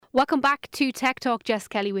Welcome back to Tech Talk. Jess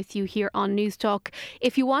Kelly with you here on News Talk.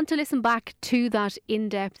 If you want to listen back to that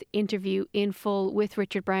in-depth interview in full with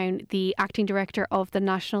Richard Brown, the Acting Director of the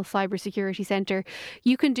National Cybersecurity Centre,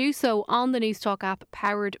 you can do so on the News Talk app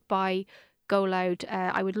powered by GoLoud.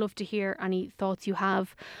 I would love to hear any thoughts you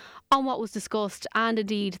have on what was discussed and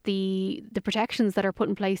indeed the protections that are put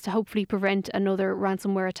in place to hopefully prevent another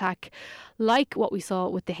ransomware attack like what we saw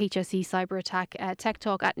with the HSE cyber attack.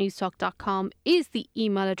 techtalk@newstalk.com is the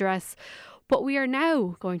email address. But we are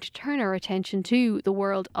now going to turn our attention to the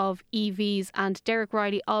world of EVs, and Derek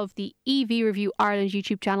Riley of the EV Review Ireland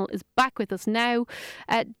YouTube channel is back with us now.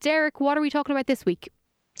 Derek, what are we talking about this week?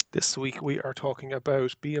 This week we are talking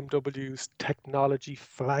about BMW's technology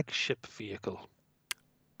flagship vehicle.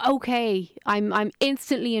 Okay, I'm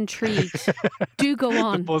instantly intrigued. Do go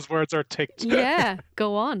on. The buzzwords are ticked. Yeah,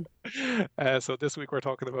 go on. So this week we're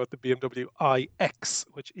talking about the BMW iX,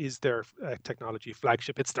 which is their technology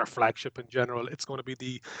flagship. It's their flagship in general. It's going to be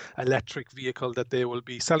the electric vehicle that they will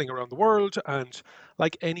be selling around the world. And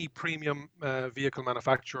like any premium vehicle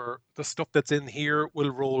manufacturer, the stuff that's in here will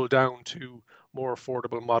roll down to more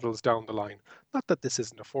affordable models down the line. Not that this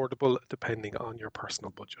isn't affordable, depending on your personal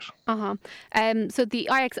budget. So the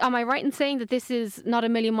iX, am I right in saying that this is not a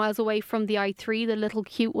million miles away from the i3, the little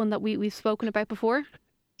cute one that we've spoken about before?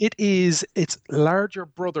 It is its larger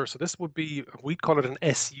brother. So this would be, we'd call it an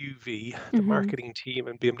SUV. The marketing team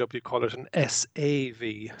and BMW call it an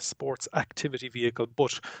SAV, sports activity vehicle.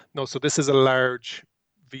 But no, so this is a large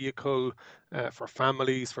vehicle for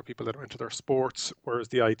families, for people that are into their sports, whereas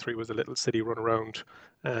the i3 was a little city run around.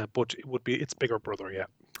 But it would be its bigger brother, yeah.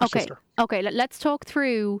 Okay, let's talk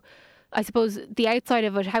through, I suppose, the outside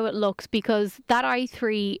of it, how it looks, because that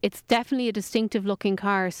i3, it's definitely a distinctive looking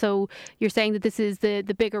car. So you're saying that this is the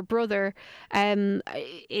bigger brother.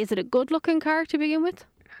 Is it a good looking car to begin with?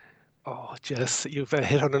 Oh, Jess, you've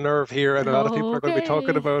hit on a nerve here, and a lot of people are going to be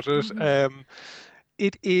talking about it.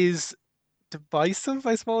 It is divisive,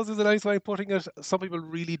 I suppose, is a nice way of putting it. Some people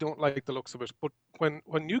really don't like the looks of it, but when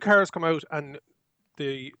new cars come out and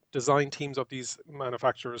the design teams of these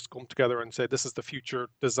manufacturers come together and say this is the future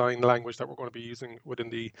design language that we're going to be using within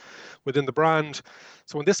the brand.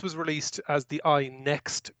 So when this was released as the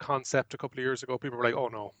iNext concept a couple of years ago, people were like, "Oh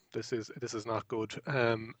no, this is not good,"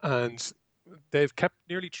 and they've kept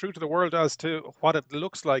nearly true to the world as to what it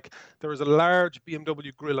looks like. There is a large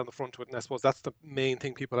BMW grille on the front of it, and I suppose that's the main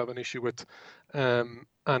thing people have an issue with. And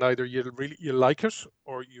either you like it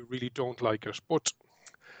or you really don't like it. But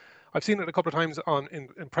I've seen it a couple of times in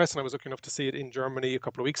press, and I was lucky enough to see it in Germany a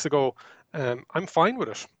couple of weeks ago. I'm fine with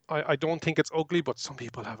it. I don't think it's ugly, but some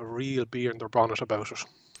people have a real bee in their bonnet about it.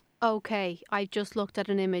 Okay, I just looked at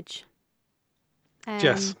an image.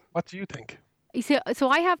 Jess, what do you think? You see, so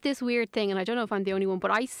I have this weird thing, and I don't know if I'm the only one, but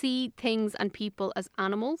I see things and people as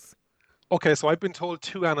animals. Okay, so I've been told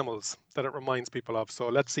two animals that it reminds people of. So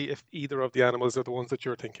let's see if either of the animals are the ones that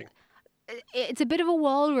you're thinking. It's a bit of a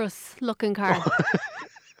walrus-looking car.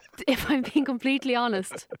 If I'm being completely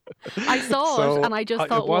honest, I saw it and I just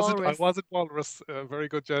thought walrus. I wasn't walrus. Very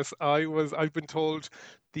good, Jess. I've been told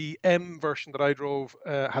the M version that I drove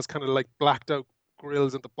has kind of like blacked out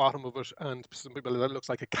grills at the bottom of it, and some people that looks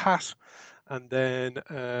like a cat. And then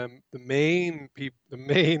the main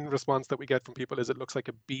response that we get from people is it looks like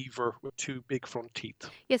a beaver with two big front teeth.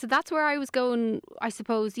 Yeah, so that's where I was going, I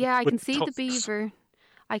suppose. Yeah, I can see the beaver.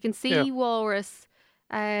 I can see walrus.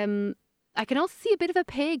 I can also see a bit of a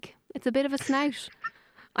pig. It's a bit of a snout.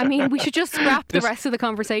 I mean, we should just scrap the rest of the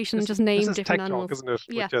conversation and just name different animals. This is Tech Talk,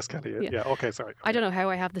 isn't it? With Jess Kelly. Yeah. Okay, sorry. I don't know how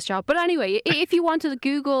I have this job. But anyway, if you want to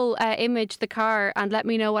Google image the car and let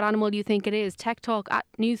me know what animal you think it is,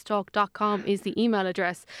 techtalk@newstalk.com is the email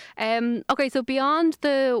address. Okay, so beyond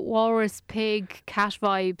the walrus, pig, cat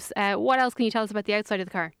vibes, what else can you tell us about the outside of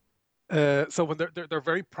the car? So when they're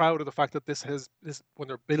very proud of the fact that this when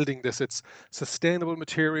they're building this, it's sustainable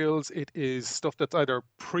materials. It is stuff that's either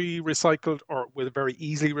pre-recycled or with very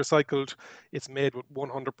easily recycled. It's made with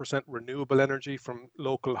 100% renewable energy from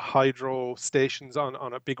local hydro stations on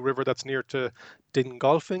a big river that's near to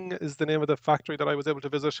Dingolfing is the name of the factory that I was able to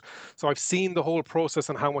visit. So I've seen the whole process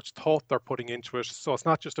and how much thought they're putting into it. So it's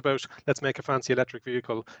not just about let's make a fancy electric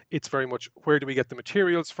vehicle. It's very much where do we get the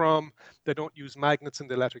materials from? They don't use magnets in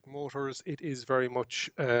the electric motor. It is very much,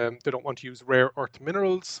 they don't want to use rare earth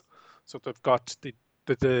minerals. So they've got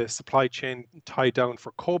the supply chain tied down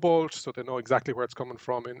for cobalt, so they know exactly where it's coming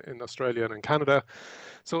from in Australia and in Canada.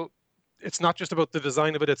 So it's not just about the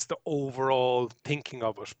design of it, it's the overall thinking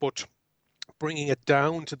of it. But bringing it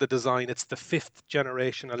down to the design, it's the 5th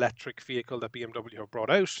generation electric vehicle that BMW have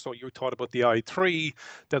brought out. So you thought about the i3,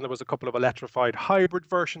 then there was a couple of electrified hybrid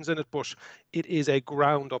versions in it, but it is a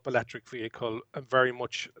ground up electric vehicle. And very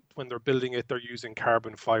much when they're building it, they're using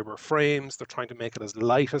carbon fiber frames. They're trying to make it as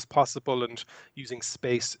light as possible and using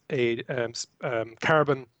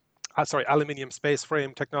aluminium space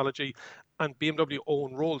frame technology. And BMW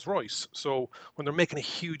own Rolls-Royce. So when they're making a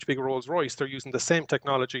huge big Rolls-Royce, they're using the same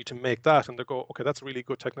technology to make that. And they go, okay, that's really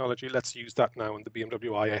good technology. Let's use that now in the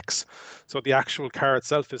BMW iX. So the actual car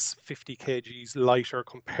itself is 50 kgs lighter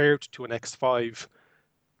compared to an X5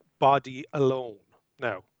 body alone.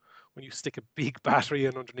 Now, when you stick a big battery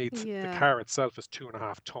in underneath, the car itself is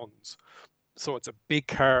 2.5 tons. So it's a big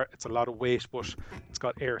car, it's a lot of weight, but it's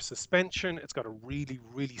got air suspension, it's got a really,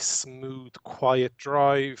 really smooth, quiet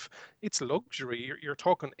drive. It's luxury. You're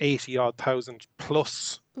talking 80-odd thousand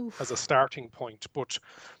plus as a starting point, but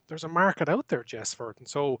there's a market out there, Jess, for it. And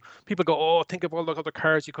so people go, oh, think of all the other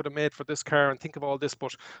cars you could have made for this car and think of all this.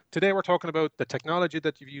 But today we're talking about the technology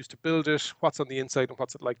that you've used to build it, what's on the inside and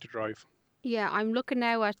what's it like to drive. Yeah, I'm looking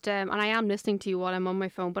now at, and I am listening to you while I'm on my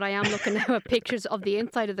phone, but I am looking now at pictures of the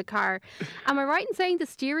inside of the car. Am I right in saying the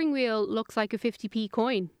steering wheel looks like a 50p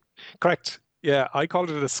coin? Correct. Yeah, I called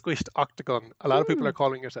it a squished octagon. A lot of people are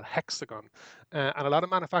calling it a hexagon. And a lot of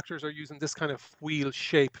manufacturers are using this kind of wheel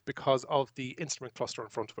shape because of the instrument cluster in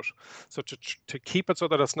front of it. So to keep it so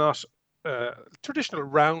that it's not traditional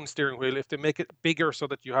round steering wheel, if they make it bigger so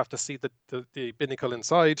that you have to see the binnacle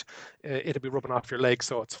inside, it'll be rubbing off your leg.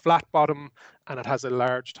 So it's flat bottom and it has a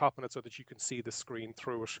large top on it so that you can see the screen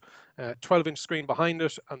through it. 12-inch screen behind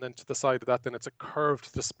it, and then to the side of that, then it's a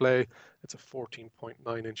curved display. It's a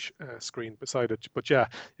 14.9-inch screen beside it. But yeah,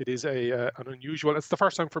 it is an unusual. It's the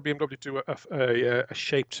first time for BMW to do a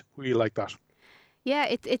shaped wheel like that. Yeah,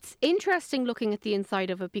 it's interesting looking at the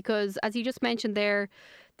inside of it because, as you just mentioned there,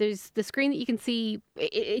 there's the screen that you can see.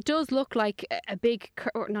 It does look like a big,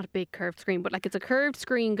 or not a big curved screen, but like it's a curved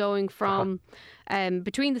screen going from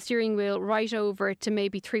between the steering wheel right over to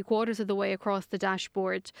maybe 3/4 of the way across the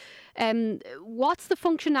dashboard. What's the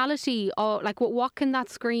functionality? Like what can that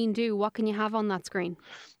screen do? What can you have on that screen?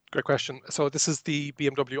 Great question. So this is the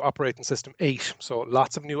BMW operating system 8. So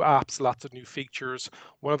lots of new apps, lots of new features.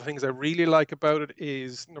 One of the things I really like about it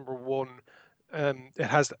is, number one, it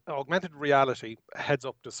has augmented reality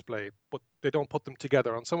heads-up display, but they don't put them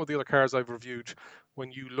together. On some of the other cars I've reviewed,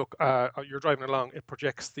 when you look, you're driving along, it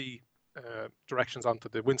projects the directions onto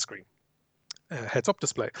the windscreen. Heads-up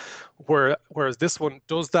display. Whereas this one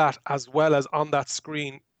does that as well as on that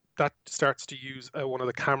screen. That starts to use one of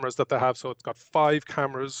the cameras that they have. So it's got 5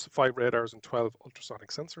 cameras, 5 radars, and 12 ultrasonic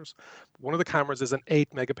sensors. One of the cameras is an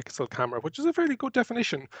 8-megapixel camera, which is a fairly good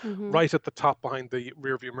definition, right at the top behind the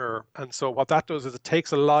rear view mirror. And so what that does is it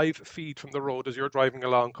takes a live feed from the road as you're driving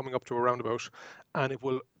along, coming up to a roundabout, and it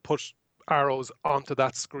will put arrows onto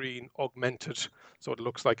that screen augmented. So it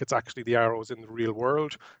looks like it's actually the arrows in the real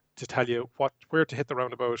world to tell you where to hit the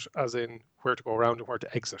roundabout, as in where to go around and where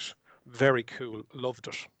to exit. Very cool. Loved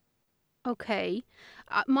it. Okay.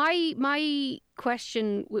 My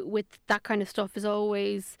question with that kind of stuff is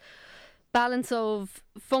always balance of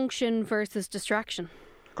function versus distraction.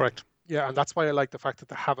 Correct. Yeah, and that's why I like the fact that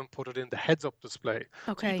they haven't put it in the heads-up display.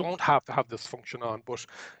 Okay. So you don't have to have this function on, but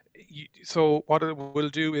so what it will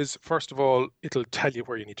do is, first of all, it'll tell you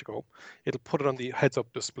where you need to go. It'll put it on the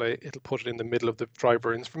heads-up display. It'll put it in the middle of the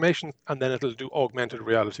driver information, and then it'll do augmented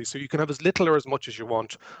reality. So you can have as little or as much as you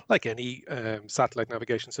want. Like any satellite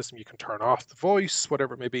navigation system, you can turn off the voice,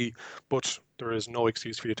 whatever it may be, but there is no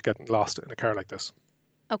excuse for you to get lost in a car like this.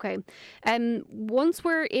 Okay. Once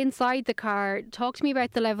we're inside the car, talk to me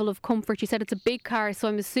about the level of comfort. You said it's a big car, so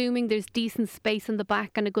I'm assuming there's decent space in the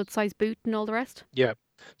back and a good sized boot and all the rest? Yeah.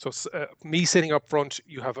 So me sitting up front,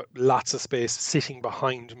 you have lots of space sitting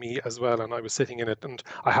behind me as well, and I was sitting in it, and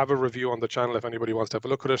I have a review on the channel if anybody wants to have a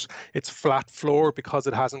look at it. It's flat floor because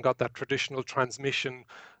it hasn't got that traditional transmission,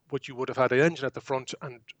 but you would have had an engine at the front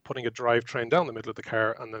and putting a drivetrain down the middle of the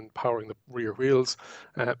car and then powering the rear wheels.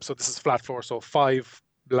 So this is flat floor, so 5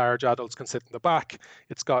 large adults can sit in the back.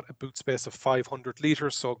 It's got a boot space of 500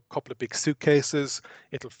 litres, so a couple of big suitcases.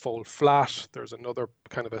 It'll fold flat. There's another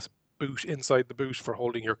kind of a boot inside the boot for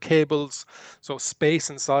holding your cables. So space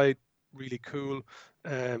inside, really cool.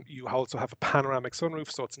 You also have a panoramic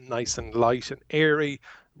sunroof, so it's nice and light and airy.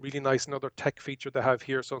 Really nice. Another tech feature they have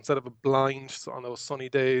here. So instead of a blind on those sunny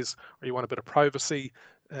days, or you want a bit of privacy,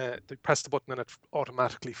 they press the button and it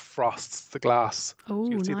automatically frosts the glass. Oh,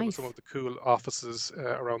 so you'll see nice. them in some of the cool offices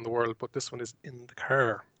around the world, but this one is in the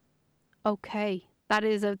car. Okay. That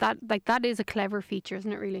is a clever feature,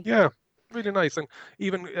 isn't it really? Yeah. Really nice, and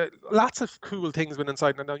even lots of cool things went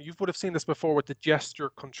inside. Now you would have seen this before with the gesture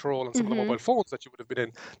control and some of the Mm-hmm. mobile phones that you would have been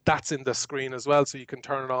in. That's in the screen as well, so you can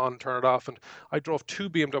turn it on, turn it off. And I drove two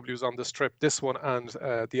BMWs on this trip, this one and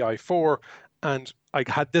the i4, and I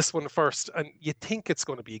had this one first. And you think it's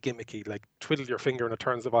going to be gimmicky, like twiddle your finger and it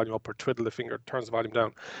turns the volume up, or twiddle the finger, it turns the volume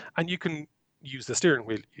down, and you can use the steering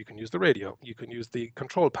wheel, you can use the radio, you can use the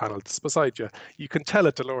control panel that's beside you, you can tell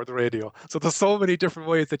it to lower the radio. So there's so many different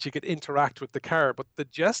ways that you could interact with the car. But the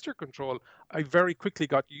gesture control, I very quickly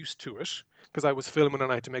got used to it because I was filming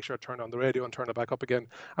and I had to make sure I turned on the radio and turned it back up again.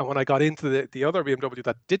 And when I got into the other BMW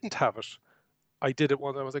that didn't have it, I did it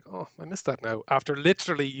once. I was like, oh, I missed that now. After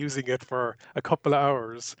literally using it for a couple of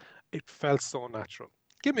hours, it felt so natural.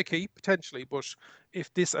 Gimmicky, potentially, but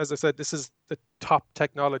if this, as I said, this is the top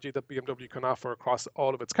technology that BMW can offer across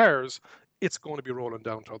all of its cars, it's going to be rolling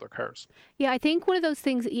down to other cars. Yeah, I think one of those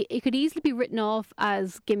things, it could easily be written off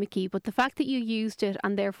as gimmicky, but the fact that you used it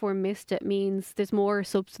and therefore missed it means there's more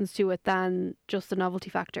substance to it than just the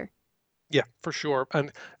novelty factor. Yeah, for sure.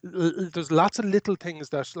 And there's lots of little things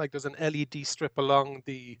that, like, there's an LED strip along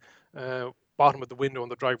the bottom of the window on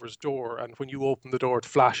the driver's door, and when you open the door, it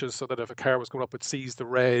flashes so that if a car was coming up, it sees the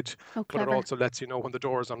red, Oh, but it clever. also lets you know when the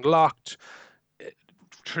door is unlocked.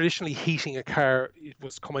 Traditionally, heating a car, it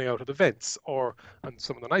was coming out of the vents, or on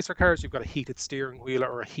some of the nicer cars, you've got a heated steering wheel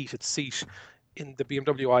or a heated seat. In the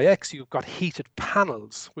BMW iX, you've got heated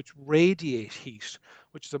panels which radiate heat,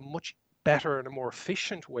 which is a much better and a more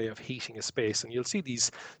efficient way of heating a space. And you'll see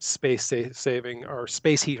these saving or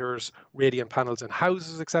space heaters, radiant panels in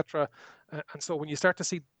houses, etc. And so when you start to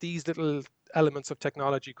see these little elements of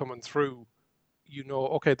technology coming through, you know,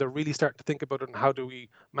 okay, they're really starting to think about it, and how do we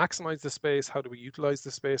maximize the space? How do we utilize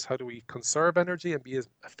the space? How do we conserve energy and be as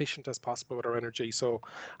efficient as possible with our energy? So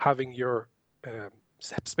having your um,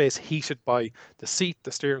 space heated by the seat,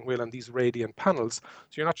 the steering wheel, and these radiant panels,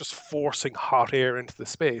 so you're not just forcing hot air into the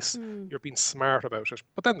space, Mm. you're being smart about it.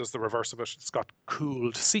 But then there's the reverse of it. It's got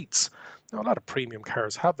cooled seats. Now, a lot of premium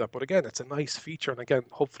cars have that, but again, it's a nice feature. And again,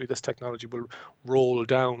 hopefully this technology will roll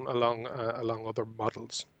down along other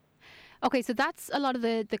models. Okay, so that's a lot of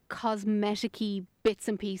the cosmetic-y bits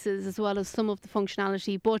and pieces as well as some of the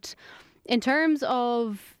functionality. But in terms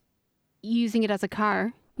of using it as a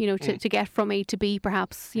car, Mm, to get from A to B,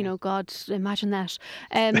 perhaps, mm. God, imagine that.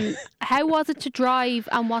 How was it to drive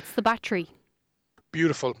and what's the battery?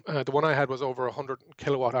 Beautiful. The one I had was over 100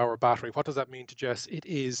 kilowatt hour battery. What does that mean to Jess? It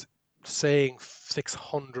is saying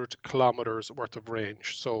 600 kilometers worth of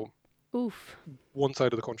range. So Oof. one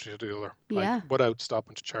side of the country to the other, like Yeah. without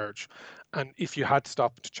stopping to charge. And if you had to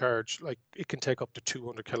stop to charge, like it can take up to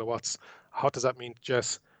 200 kilowatts. What does that mean,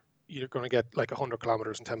 Jess? You're going to get like 100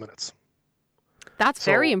 kilometers in 10 minutes. That's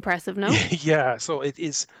very So impressive, no? yeah, so it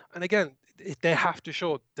is. And again, they have to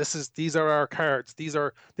show these are our cards.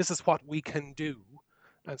 This is what we can do.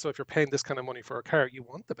 And so if you're paying this kind of money for a car, you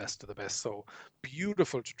want the best of the best. So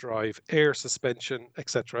beautiful to drive, air suspension,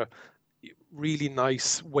 etc. Really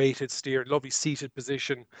nice weighted steer, lovely seated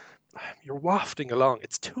position. You're wafting along.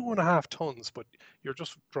 It's 2.5 tons, but you're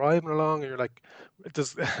just driving along, and you're like, it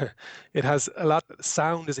does. It has a lot.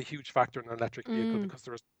 Sound is a huge factor in an electric vehicle Mm. because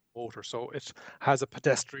there is no motor, so it has a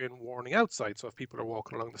pedestrian warning outside. So if people are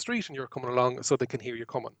walking along the street and you're coming along, so they can hear you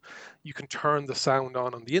coming, you can turn the sound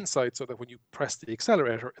on the inside so that when you press the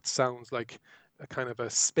accelerator, it sounds like a kind of a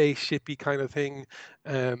spaceshipy kind of thing.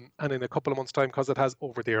 And in a couple of months' time, because it has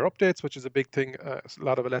over-the-air updates, which is a big thing, a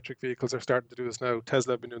lot of electric vehicles are starting to do this now.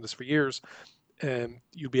 Tesla have been doing this for years.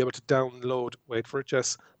 You'll be able to download, wait for it,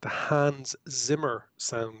 Jess, the Hans Zimmer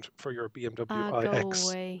sound for your BMW Ah, go iX.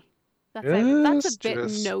 away. That's a Yes, bit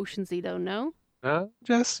Jess. notionsy though, no?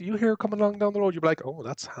 Jess, you hear coming along down the road, you'll be like, oh,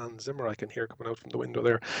 that's Hans Zimmer. I can hear coming out from the window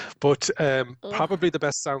there. But Ugh. probably the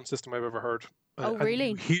best sound system I've ever heard. Oh, And you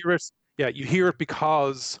really? hear it, yeah, you hear it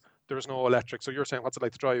because there's no electric. So you're saying, what's it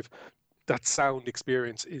like to drive? That sound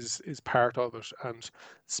experience is part of it. And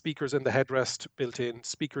speakers in the headrest built in,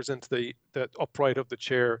 speakers into the upright of the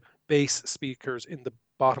chair, bass speakers in the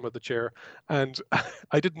bottom of the chair. And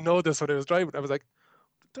I didn't know this when I was driving. I was like,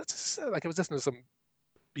 that's like I was listening to some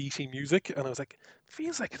beaty music, and I was like,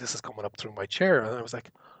 feels like this is coming up through my chair. And I was like,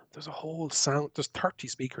 there's a whole sound, there's 30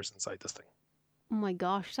 speakers inside this thing. Oh my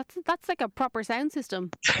gosh, that's like a proper sound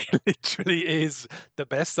system. It literally is the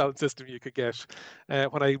best sound system you could get.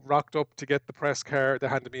 When I rocked up to get the press car, they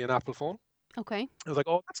handed me an Apple phone. Okay. I was like,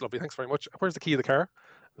 oh, that's lovely, thanks very much. Where's the key of the car?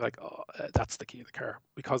 Like, oh, that's the key of the car,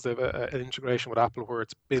 because they have an integration with Apple where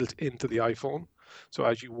it's built into the iPhone. So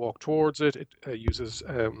as you walk towards it, it uses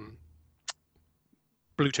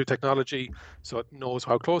Bluetooth technology, so it knows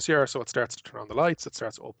how close you are, so it starts to turn on the lights, it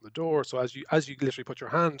starts to open the door. So as you literally put your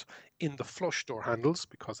hand in the flush door handles,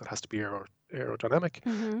 because it has to be aerodynamic,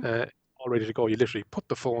 Mm-hmm. all ready to go. You literally put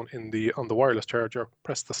the phone on the wireless charger,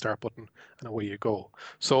 press the start button, and away you go.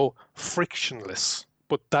 So frictionless.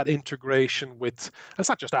 But that integration with, it's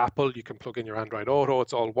not just Apple, you can plug in your Android Auto,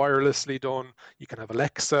 it's all wirelessly done. You can have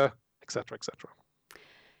Alexa, etc., etc.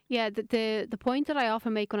 Yeah, the point that I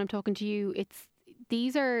often make when I'm talking to you, it's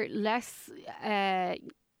these are less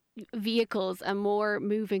vehicles and more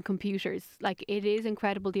moving computers. Like it is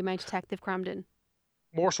incredible the amount of tech they've crammed in.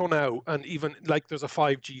 More so now, and even like there's a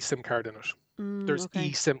 5G SIM card in it. There's Okay.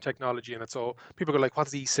 eSIM technology in it. So people go like,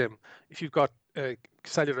 what's eSIM? If you've got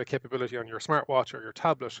cellular capability on your smartwatch or your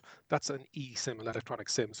tablet, that's an eSIM, an electronic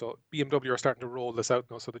SIM. So BMW are starting to roll this out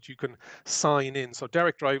now so that you can sign in. So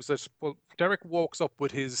Derek drives it. Well, Derek walks up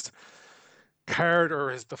with his card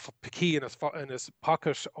or the key in his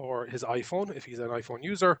pocket, or his iPhone if he's an iPhone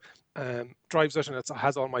user, drives it, and it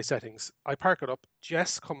has all my settings. I park it up.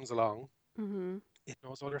 Jess comes along. Mm-hmm. It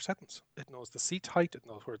knows all your settings. It knows the seat height. It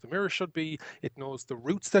knows where the mirror should be. It knows the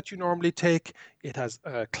routes that you normally take. It has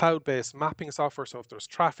a cloud-based mapping software. So if there's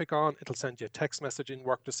traffic on, it'll send you a text message in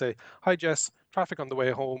work to say, "Hi Jess, traffic on the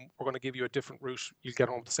way home. We're going to give you a different route. You'll get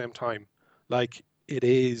home at the same time." Like, it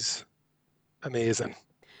is amazing.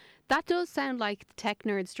 That does sound like the tech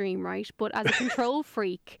nerd's dream, right? But as a control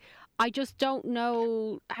freak, I just don't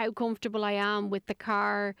know how comfortable I am with the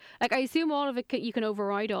car. Like, I assume all of it, you can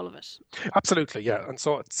override all of it. Absolutely, yeah. And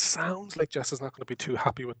so it sounds like Jess is not going to be too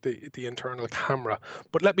happy with the internal camera.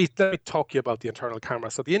 But let me talk to you about the internal camera.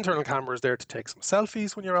 So the internal camera is there to take some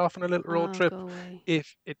selfies when you're off on a little road Oh, trip. go away.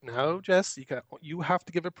 If it now, Jess, you have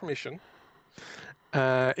to give it permission.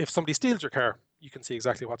 If somebody steals your car, you can see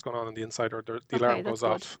exactly what's going on the inside, or the Okay, alarm that's goes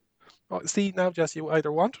good. off. Oh, see now, Jess, you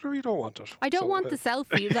either want it or you don't want it. I don't So want the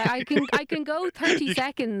selfies. I can go 30 you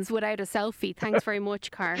seconds without a selfie. Thanks very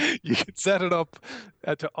much, car. you can set it up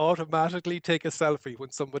to automatically take a selfie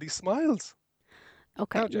when somebody smiles.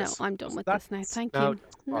 Okay, Now, no, Jess, I'm done just with this now. Thank you.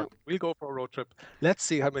 come on. No. We'll go for a road trip. Let's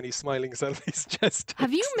see how many smiling selfies Jess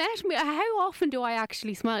Have you takes. met me? How often do I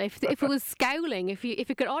actually smile? If it was scowling, if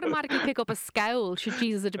it could automatically pick up a scowl, should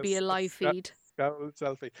Jesus it A, be a live feed? scowl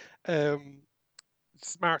selfie. Um,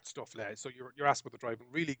 Smart stuff, Led. So you're asking about the driving.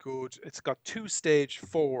 Really good. It's got two-stage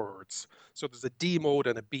forwards. So there's a D mode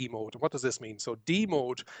and a B mode. And what does this mean? So D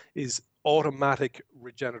mode is automatic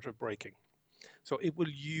regenerative braking. So it will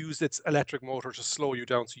use its electric motor to slow you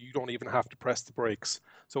down, so you don't even have to press the brakes.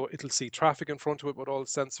 So it'll see traffic in front of it with all the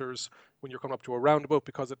sensors when you're coming up to a roundabout,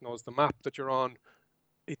 because it knows the map that you're on.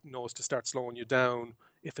 It knows to start slowing you down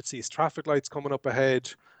if it sees traffic lights coming up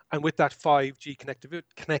ahead. And with that 5G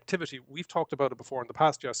connectivity, we've talked about it before in the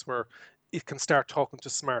past, Jess, where it can start talking to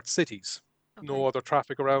smart cities. No Okay. other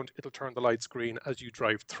traffic around, it'll turn the lights green as you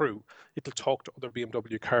drive through. It'll talk to other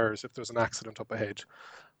BMW cars if there's an accident up ahead.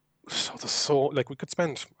 So there's like we could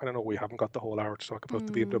spend, I don't know, we haven't got the whole hour to talk about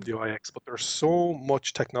the Mm. BMW iX, but there's so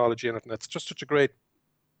much technology in it, and it's just such a great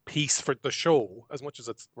piece for the show. As much as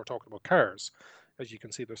we're talking about cars, as you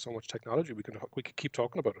can see, there's so much technology we could keep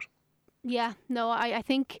talking about it. Yeah, no, I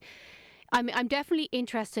think I'm definitely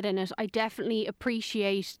interested in it. I definitely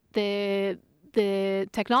appreciate the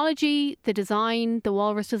technology, the design, the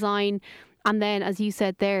Walrus design, and then as you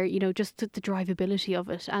said there, just the drivability of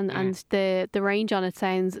it and the range on it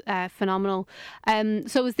sounds phenomenal.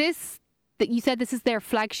 So is this that you said this is their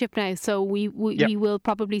flagship now? So Yeah, we will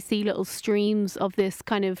probably see little streams of this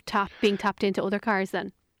kind of being tapped into other cars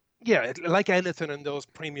then. yeah. Like anything in those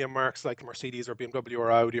premium marks, like Mercedes or BMW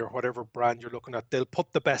or Audi or whatever brand you're looking at, they'll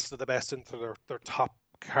put the best of the best into their top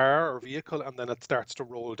car or vehicle, and then it starts to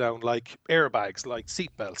roll down, like airbags, like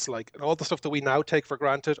seat belts, like all the stuff that we now take for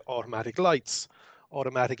granted, automatic lights,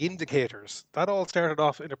 automatic indicators. That all started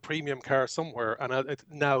off in a premium car somewhere, and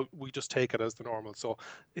now we just take it as the normal. So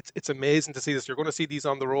it's amazing to see this. You're going to see these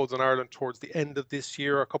on the roads in Ireland towards the end of this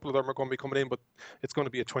year. A couple of them are going to be coming in, but it's going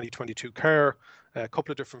to be a 2022 car, a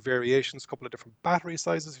couple of different variations, a couple of different battery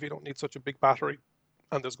sizes if you don't need such a big battery.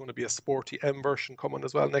 And there's going to be a sporty M version coming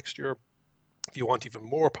as well next year if you want even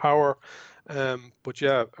more power. But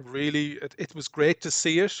yeah, really, it was great to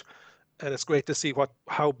see it. And it's great to see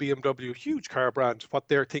how BMW, huge car brand, what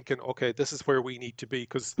they're thinking. Okay, this is where we need to be,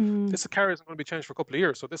 because Mm. this car isn't going to be changed for a couple of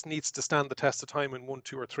years, so this needs to stand the test of time in 1,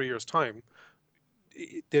 2, or 3 years' time.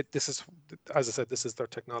 This is, as I said, this is their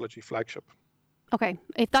technology flagship. Okay,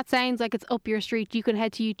 if that sounds like it's up your street, you can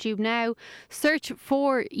head to YouTube now, search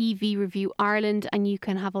for EV Review Ireland, and you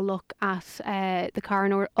can have a look at the car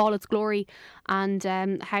in all its glory and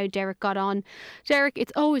how Derek got on. Derek,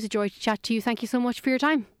 it's always a joy to chat to you. Thank you so much for your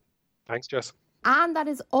time. Thanks, Jess. And that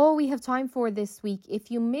is all we have time for this week. If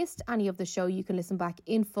you missed any of the show, you can listen back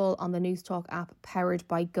in full on the News Talk app powered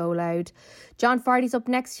by Go Loud. John Fardy's up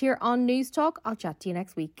next here on News Talk. I'll chat to you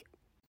next week.